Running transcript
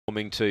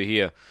Coming to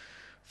here.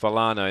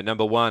 Falano,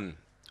 number 1.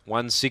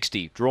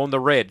 160. Drawn the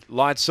red.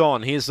 Lights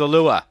on. Here's the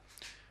lure.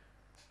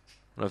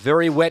 A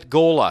very wet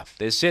Gawler.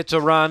 They're set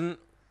to run.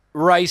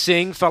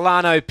 Racing,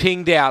 Falano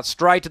pinged out,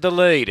 straight to the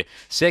lead.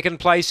 Second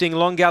placing,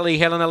 Long Gully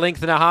Helen a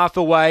length and a half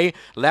away.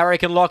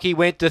 Larrick and Lockie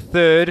went to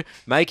third.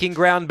 Making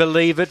ground,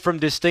 Believe It, from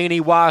Destiny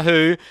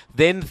Wahoo.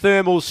 Then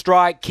Thermal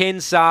Strike,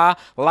 Kensar.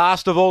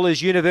 Last of all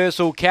is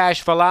Universal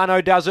Cash.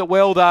 Falano does it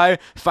well though.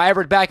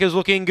 Favourite back is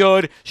looking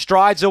good.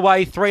 Strides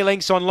away 3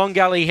 lengths on Long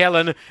Gully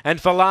Helen.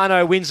 And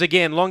Falano wins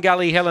again. Long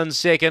Gully Helen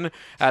second.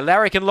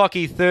 Larrick and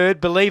Lockie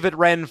third. Believe It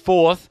ran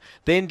fourth.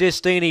 Then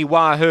Destiny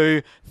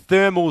Wahoo.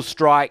 Thermal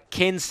Strike,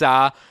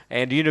 Kensar,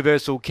 and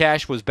Universal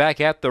Cash was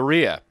back at the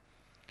rear.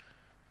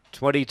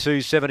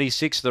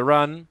 22.76 the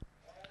run.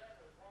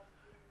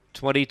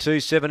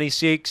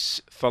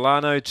 22.76.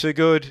 Falano too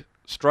good.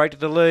 Straight to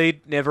the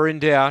lead, never in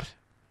doubt.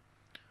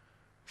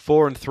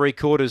 4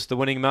 3/4 the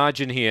winning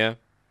margin here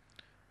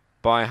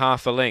by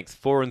half a length.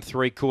 4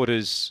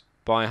 3/4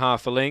 by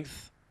half a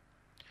length.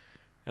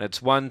 And it's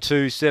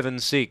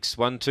 1-2-7-6.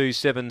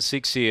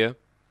 1-2-7-6 here.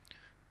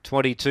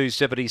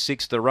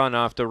 22.76 the run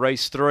after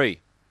race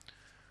 3.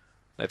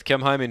 They've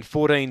come home in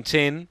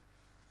 14.10.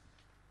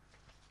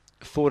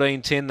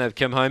 14.10 they've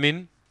come home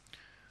in.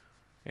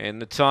 And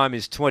the time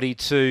is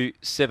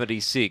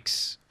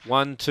 22.76.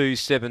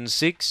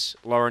 1-2-7-6.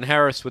 Lauren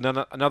Harris with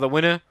another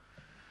winner.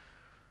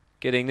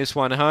 Getting this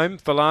one home.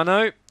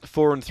 Falano,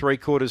 4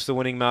 3/4 the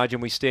winning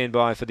margin. We stand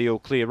by for the all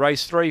clear.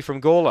 Race 3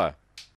 from Gawler.